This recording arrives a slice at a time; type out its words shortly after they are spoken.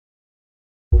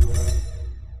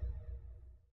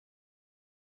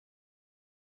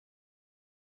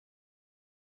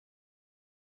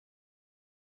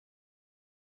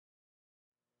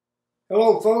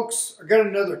Hello folks, I got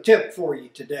another tip for you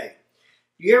today.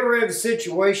 You ever have a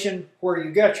situation where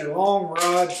you got your long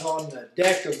rods on the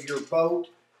deck of your boat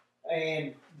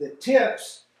and the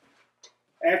tips,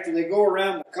 after they go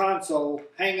around the console,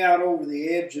 hang out over the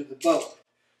edge of the boat?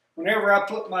 Whenever I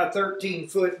put my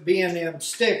 13-foot B&M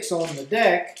sticks on the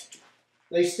deck,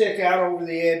 they stick out over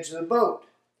the edge of the boat.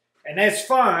 And that's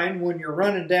fine when you're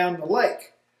running down the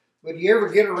lake. But you ever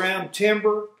get around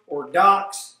timber or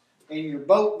docks and your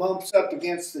boat bumps up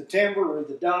against the timber or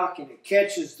the dock and it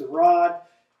catches the rod,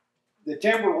 the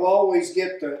timber will always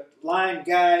get the line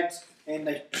guides and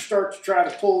they start to try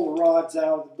to pull the rods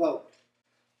out of the boat.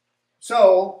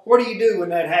 So what do you do when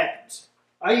that happens?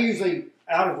 I usually,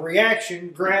 out of reaction,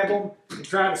 grab them and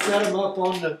try to set them up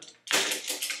on the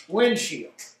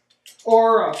windshield.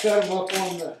 Or I'll set them up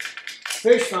on the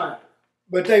fish finder.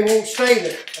 But they won't stay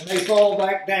there and they fall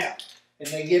back down. And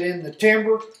they get in the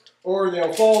timber, or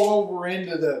they'll fall over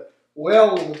into the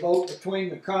well of the boat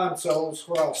between the consoles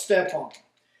where I'll step on them.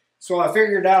 So I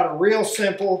figured out a real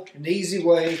simple and easy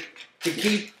way to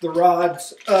keep the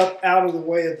rods up out of the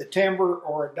way of the timber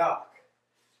or a dock.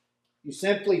 You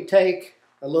simply take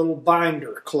a little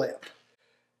binder clip.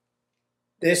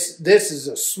 This is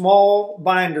a small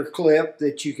binder clip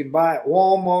that you can buy at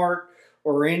Walmart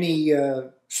or any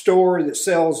store that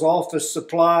sells office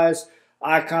supplies.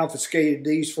 I confiscated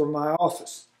these from my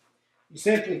office. You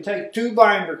simply take 2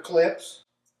 binder clips,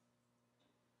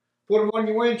 put them on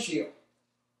your windshield.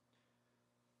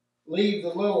 Leave the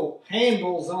little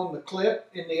handles on the clip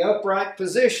in the upright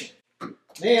position.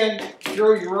 Then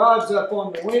throw your rods up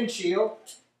on the windshield.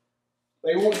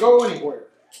 They won't go anywhere.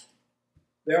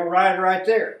 They'll ride right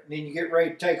there. Then you get ready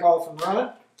to take off and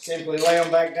run. Simply lay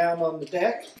them back down on the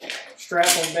deck, strap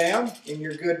them down, and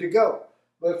you're good to go.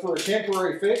 But for a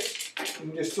temporary fix, you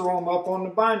can just throw them up on the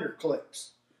binder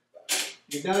clips.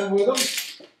 You're done with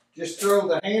them, just throw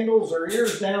the handles or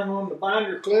ears down on the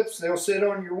binder clips. They'll sit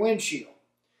on your windshield.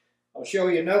 I'll show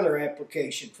you another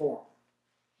application for them.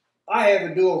 I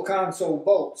have a dual console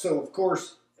boat, so of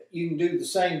course you can do the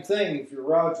same thing. If your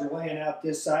rods are laying out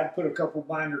this side, put a couple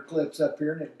binder clips up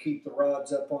here and it'll keep the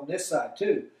rods up on this side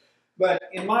too. But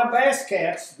in my Bass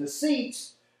Cats, the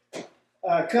seats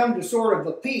come to sort of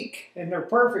a peak, and they're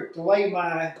perfect to lay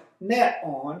my net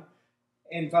on.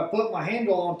 And if I put my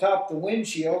handle on top of the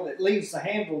windshield, it leaves the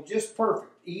handle just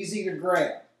perfect, easy to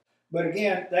grab. But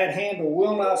again, that handle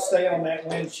will not stay on that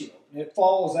windshield. It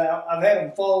falls out. I've had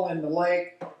them fall in the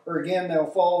lake, or again,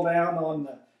 they'll fall down on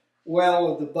the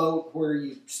well of the boat where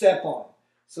you step on them.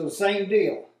 So same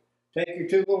deal. Take your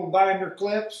 2 little binder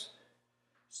clips,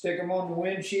 stick them on the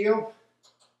windshield,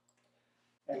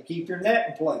 and keep your net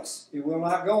in place. It will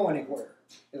not go anywhere.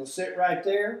 It'll sit right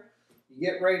there. You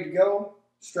get ready to go,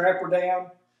 strap her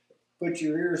down, put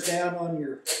your ears down on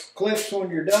your clips when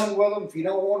you're done with them if you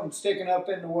don't want them sticking up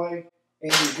in the way,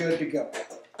 and you're good to go.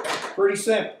 Pretty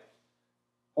simple.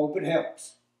 Hope it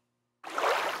helps.